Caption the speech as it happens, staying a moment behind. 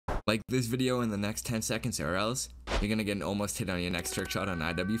Like this video in the next 10 seconds or else you're gonna get an almost hit on your next trick shot on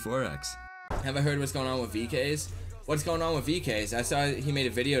IW4X. Have I heard what's going on with VKs? What's going on with VKs? I saw he made a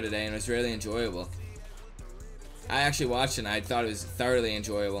video today and it was really enjoyable. I actually watched it and I thought it was thoroughly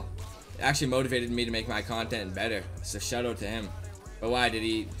enjoyable. It actually motivated me to make my content better. So shout out to him. But why, did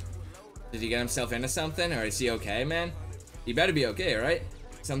he get himself into something, or is he okay, man? He better be okay, right?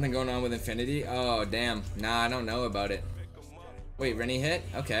 Something going on with Infinity? Oh damn. Nah, I don't know about it. Wait, Rennie hit?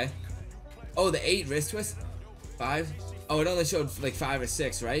 Okay. Oh, the 8 wrist twist? 5? Oh, it only showed like 5 or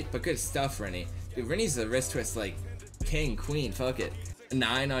 6, right? But good stuff, Rennie. Dude, Rennie's the wrist twist like king, queen, fuck it.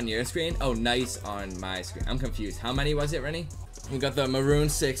 9 on your screen? Oh, nice on my screen. I'm confused. How many was it, Rennie? We got the maroon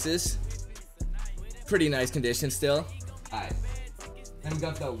 6s. Pretty nice condition still. Alright. Then we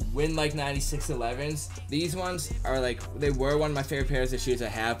got the Win Like 96 11s. These ones are like, they were one of my favorite pairs of shoes I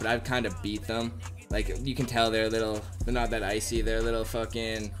have, but I've kind of beat them. Like, you can tell they're not that icy. They're a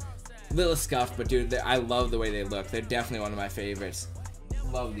little scuffed, but dude, I love the way they look. They're definitely one of my favorites.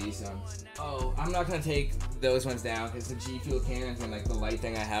 Love these ones. Oh, I'm not gonna take those ones down because the G Fuel cannons and like the light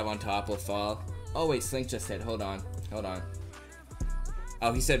thing I have on top will fall. Oh wait, Slink just hit. Hold on.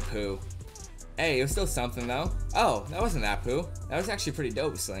 Oh, he said poo. Hey, it was still something though. Oh, that wasn't that poo. That was actually pretty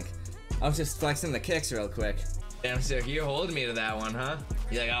dope, Slink. I was just flexing the kicks real quick. Damn, sick, you're holding me to that one, huh?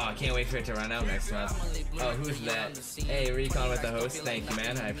 You're like, oh, I can't wait for it to run out next month. Oh, who's that? Hey, Recon with the host. Thank you,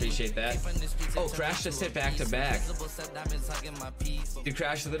 man. I appreciate that. Oh, Crash just hit back to back. Dude,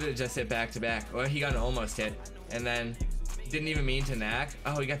 Crash literally just hit back to back. Well, he got an almost hit. And then didn't even mean to NAC.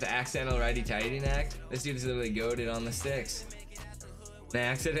 Oh, he got the accidental righty-tighty NAC. This dude's literally goated on the sticks. An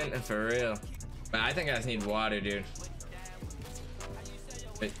accident, for real. But I think I just need water, dude.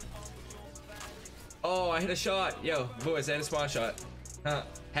 Wait. Oh, I hit a shot. Yo, boys, I hit a spawn shot. Huh.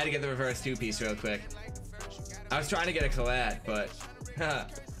 Had to get the reverse 2-piece real quick. I was trying to get a collab, but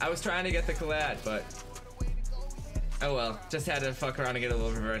I was trying to get the collab, but oh well. Just had to fuck around and get a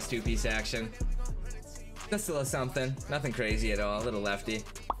little reverse 2-piece action. Just a little something. Nothing crazy at all. A little lefty.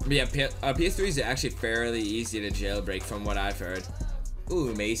 But yeah, PS3s are actually fairly easy to jailbreak from what I've heard.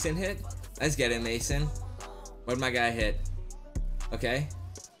 Ooh, Mason hit. Let's get it, Mason. What'd my guy hit? Okay.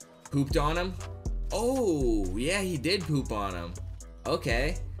 Pooped on him. Oh, yeah, he did poop on him.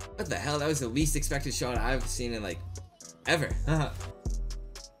 Okay. What the hell? That was the least expected shot I've seen in, like, ever.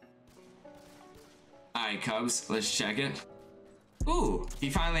 Alright, Cubs. Let's check it. Ooh, he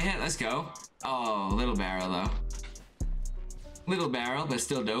finally hit. Let's go. Oh, little barrel, though. Little barrel, but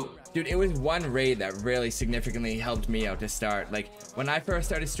still dope. Dude, it was one raid that really significantly helped me out to start. Like, when I first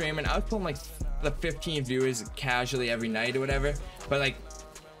started streaming, I was pulling, like, the 15 viewers casually every night or whatever. But, like,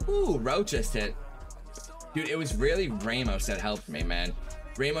 ooh, Roach just hit. Dude, it was really Ramos that helped me, man.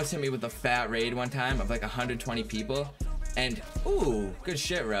 Ramos hit me with a fat raid one time of like 120 people. And, ooh, good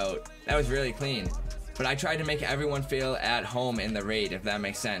shit, Roach. That was really clean. But I tried to make everyone feel at home in the raid, if that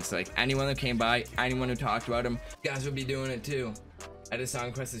makes sense. Like, anyone that came by, anyone who talked about him, you guys would be doing it too. I did a song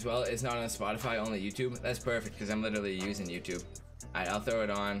request as well. It's not on Spotify, only YouTube. That's perfect, because I'm literally using YouTube. Alright, I'll throw it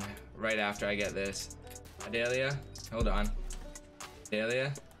on right after I get this. Adelia, hold on.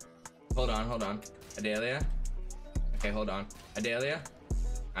 Adelia, hold on. Adelia, okay, hold on. Adelia,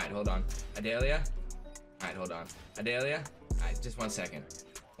 alright, hold on. Adelia, alright, hold on. Adelia, alright, just 1 second.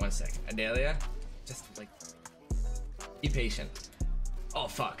 1 second. Adelia, just like, be patient. Oh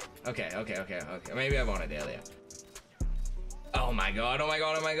fuck. Okay. Maybe I want Adelia. Oh my god.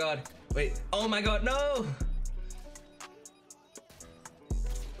 Wait. Oh my god, no!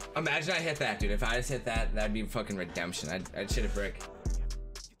 Imagine I hit that, dude. If I just hit that, that'd be fucking redemption. I'd shit a brick.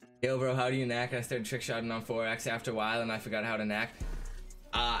 Yo, bro, how do you NAC? I started trickshotting on 4X after a while and I forgot how to NAC.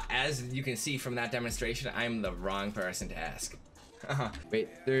 As you can see from that demonstration, I'm the wrong person to ask.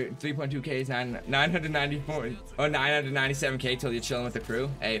 Wait, 3.2K is 994 or 997K till you're chilling with the crew.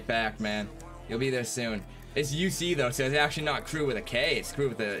 Hey, fact, man. You'll be there soon. It's UC though, so it's actually not crew with a K. It's crew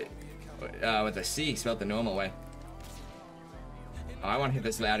with a C, spelled the normal way. Oh, I want to hit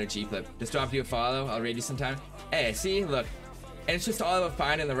this ladder G flip. Just drop you a follow. I'll raid you sometime. Hey, see, look. And it's just all about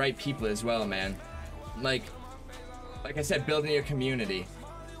finding the right people as well, man. Like I said, building your community.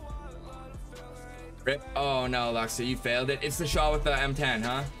 Rip. Oh no, Luxor, you failed it. It's the shot with the M10,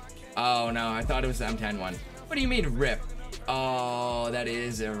 huh? Oh no, I thought it was the M10 one. What do you mean rip? Oh, that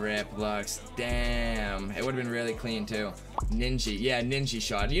is a rip, Lux. Damn. It would have been really clean too. Ninja. Yeah, ninja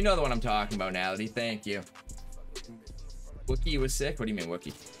shot. You know the one I'm talking about, Nality. Thank you. Wookie was sick. What do you mean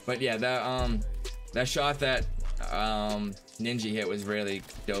Wookie? But yeah, that shot that Ninja hit was really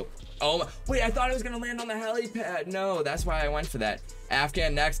dope. Oh, wait, I thought I was gonna land on the helipad. No, that's why I went for that.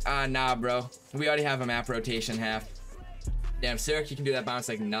 Afghan next. Nah, bro. We already have a map rotation half. Damn, Sirk, you can do that bounce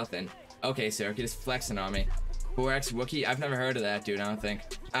like nothing. Okay, Sirk, you're just flexing on me. 4X Wookie? I've never heard of that dude, I don't think.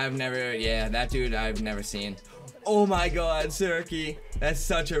 Yeah, that dude I've never seen. Oh my god, Sirky. That's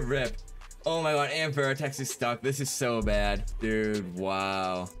such a rip. Oh my god, and Vertex is stuck. This is so bad. Dude,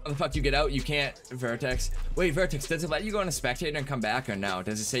 wow. How the fuck you get out? You can't, Vertex. Wait, Vertex, does it let you go on a spectator and come back or no?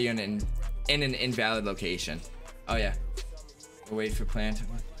 Does it say you're in an invalid location? Oh yeah. Wait for plant.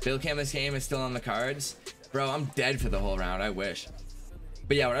 KILLCAM this game is still on the cards. Bro, I'm dead for the whole round, I wish.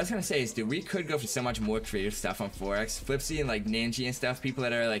 But yeah, what I was gonna say is, dude, we could go for so much more creative stuff on 4X. Flipsy and like Ninja and stuff, people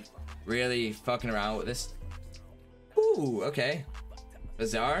that are like really fucking around with this. Ooh, okay.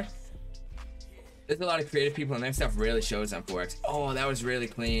 Bizarre. There's a lot of creative people and their stuff really shows on 4X. Oh, that was really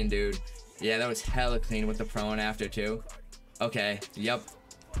clean, dude. Yeah, that was hella clean with the pro and after too. Okay, yep.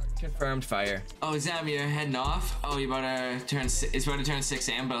 Confirmed fire. Oh, Zem, you're heading off? Oh, you about to turn, it's about to turn 6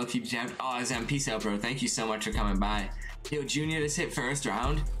 a.m., but I'll keep jamming. Oh, Zem, peace out, bro. Thank you so much for coming by. Yo, Junior just hit first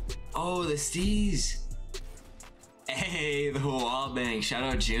round. Oh, the Steez. Hey, the wall bang. Shout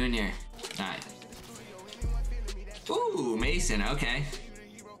out Junior. Alright. Ooh, Mason, okay.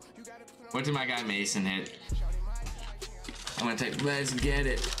 What did my guy Mason hit? I'm gonna take, let's get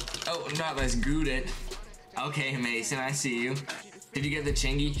it. Oh, not let's goot it. Okay, Mason, I see you. Did you get the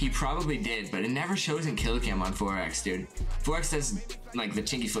chingy? He probably did, but it never shows in KILLCAM on 4X, dude. 4X does, like, the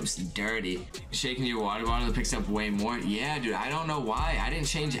chingy flips dirty. Shaking your water bottle, it picks up way more. Yeah, dude, I don't know why. I didn't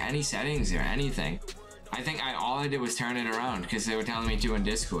change any settings or anything. I think all I did was turn it around because they were telling me to in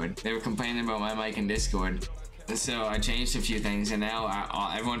Discord. They were complaining about my mic in Discord. So I changed a few things and now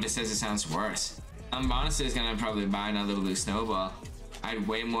everyone just says it sounds worse. I'm honestly just gonna probably buy another blue snowball. I had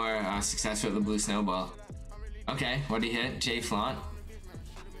way more success with the blue snowball. Okay, what did he hit? J Flaunt.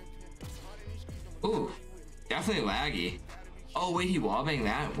 Ooh, definitely laggy. Oh wait, he wallbanged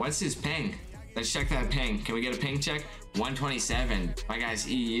that? What's his ping? Let's check that ping. Can we get a ping check? 127. My guy's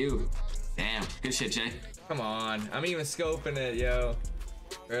EU. Damn, good shit, Jay. Come on, I'm even scoping it, yo.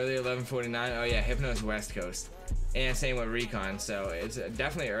 Early 11:49. Oh yeah, Hypno's West Coast. And same with Recon, so it's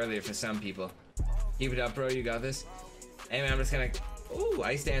definitely earlier for some people. Keep it up, bro. You got this. Hey man, I'm just gonna. Ooh,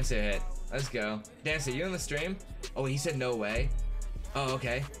 Ice Dancer hit. Let's go. Dancer, you in the stream? Oh, he said no way. Oh,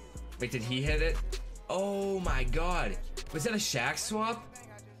 okay. Wait, did he hit it? Oh my god. Was that a Shack swap?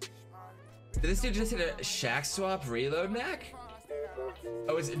 Did this dude just hit a Shack swap reload NAC?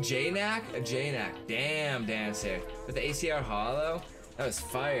 Oh, it's a J-NAC? A J-NAC. Damn, Dancer. With the ACR hollow? That was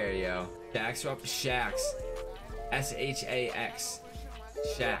fire, yo. Shack swap? Shacks. S-H-A-X.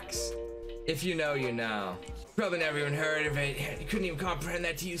 Shacks. If you know, you know. Probably never even heard of it. You couldn't even comprehend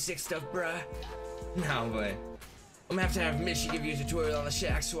that TU6 stuff, bruh. No, but I'm gonna have Mishy give you a tutorial on the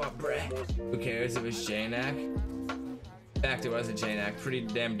Shack swap, bruh. Who cares if it's J-NAC? In fact, it was a J-NAC. Pretty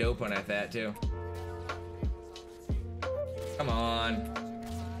damn dope one at that, too. Come on.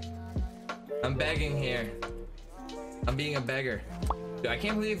 I'm begging here. I'm being a beggar. Dude, I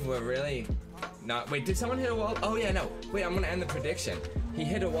can't believe we're really not. Wait, did someone hit a wall? Oh, yeah, no. Wait, I'm gonna end the prediction. He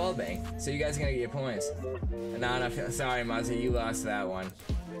hit a wall bang, so you guys are gonna get your points. Nah, no, sorry, Mozzie, you lost that one.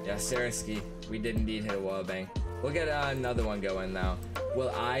 Yeah, Sersky, we did indeed hit a wall bang. We'll get another one going now.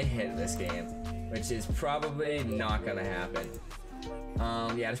 Will I hit this game? Which is probably not gonna happen.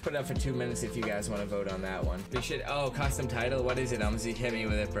 Yeah, just put it up for 2 minutes if you guys want to vote on that one. We should. Oh, custom title. What is it? Umzy, hit me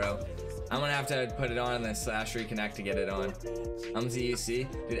with it, bro. I'm gonna have to put it on and then slash reconnect to get it on. Umzy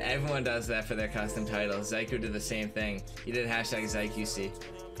UC, dude. Everyone does that for their custom titles. Zyku did the same thing. He did hashtag ZyQC.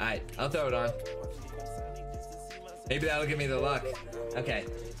 Alright, I'll throw it on. Maybe that'll give me the luck. Okay.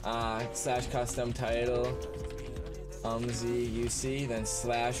 Slash custom title. Umzy UC, then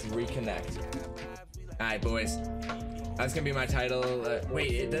slash reconnect. Alright, boys. That's gonna be my title.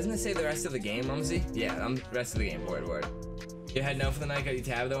 Wait, doesn't it say the rest of the game, Umzy? Yeah, rest of the game, word. You had no for the night, got you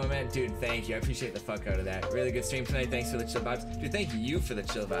tab though, man. Dude, thank you. I appreciate the fuck out of that. Really good stream tonight. Thanks for the chill vibes. Dude, thank you for the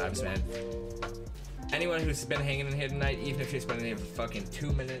chill vibes, man. Anyone who's been hanging in here tonight, even if you're spending here for fucking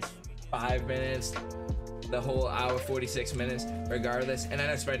 2 minutes, 5 minutes, the whole hour, 46 minutes, regardless. And I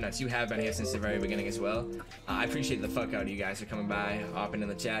know Spread Nuts, you have been here since the very beginning as well. I appreciate the fuck out of you guys for coming by, hopping in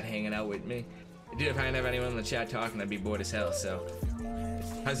the chat, hanging out with me. Dude, if I didn't have anyone in the chat talking, I'd be bored as hell, so.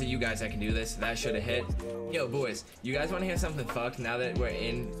 Because of you guys, I can do this. That should have hit. Yo, boys, you guys want to hear something fucked now that we're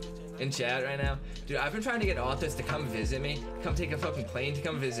in chat right now? Dude, I've been trying to get authors to come visit me, come take a fucking plane to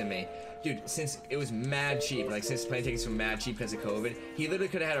come visit me. Dude, since it was mad cheap, like since plane tickets were mad cheap because of COVID, he literally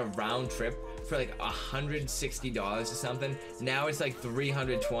could have had a round trip for like $160 or something. Now it's like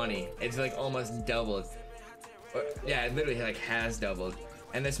 $320. It's like almost doubled. Yeah, it literally like has doubled.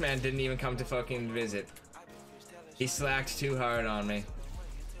 And this man didn't even come to fucking visit. He slacked too hard on me.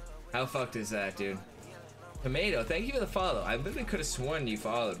 How fucked is that, dude? Tomato, thank you for the follow. I literally could have sworn you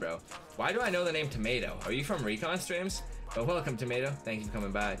followed, bro. Why do I know the name Tomato? Are you from Recon streams? But welcome, Tomato. Thank you for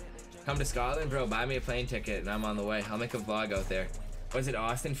coming by. Come to Scotland, bro. Buy me a plane ticket, and I'm on the way. I'll make a vlog out there. Was it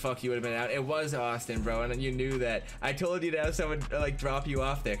Austin? Fuck, you would have been out. It was Austin, bro, and you knew that. I told you to have someone like drop you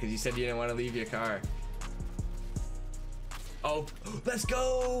off there because you said you didn't want to leave your car. Oh, let's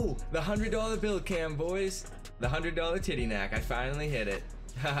go! The $100 build cam, boys. The $100 titty knack. I finally hit it.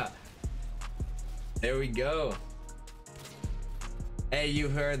 Haha. There we go. Hey, you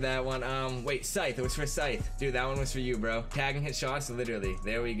heard that one. Wait, Scythe. It was for Scythe. Dude, that one was for you, bro. Tagging hit shots, literally.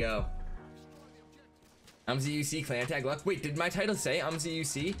 There we go. UC clan tag luck. Wait, did my title say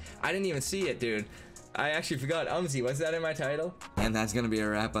UC? I didn't even see it, dude. I actually forgot. Was that in my title? And that's gonna be a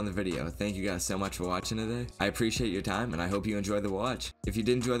wrap on the video. Thank you guys so much for watching today. I appreciate your time, and I hope you enjoyed the watch. If you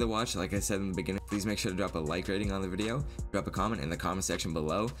did enjoy the watch, like I said in the beginning, please make sure to drop a like rating on the video, drop a comment in the comment section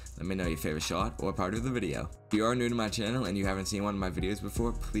below, let me know your favorite shot or part of the video. If you are new to my channel and you haven't seen one of my videos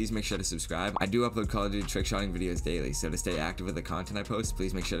before, please make sure to subscribe. I do upload Call of Duty trickshotting videos daily, so to stay active with the content I post,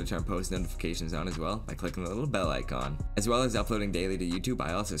 please make sure to turn post notifications on as well by clicking the little bell icon. As well as uploading daily to YouTube,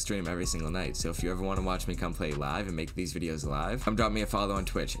 I also stream every single night, so if you ever want to watch me come play live and make these videos live, come drop me a follow on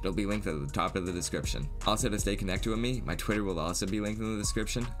Twitch. It'll be linked at the top of the description. Also, to stay connected with me, my Twitter will also be linked in the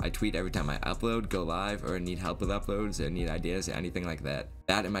description. I tweet every time I upload, go live, or need help with uploads, or need ideas, or anything like that.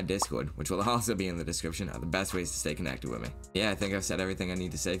 That and my Discord, which will also be in the description, are the best ways to stay connected with me. Yeah, I think I've said everything I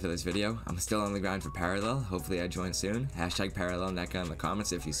need to say for this video. I'm still on the grind for Parallel. Hopefully I join soon. Hashtag Parallel NECA in the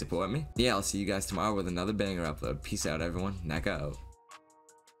comments if you support me. Yeah, I'll see you guys tomorrow with another banger upload. Peace out, everyone. NECA out.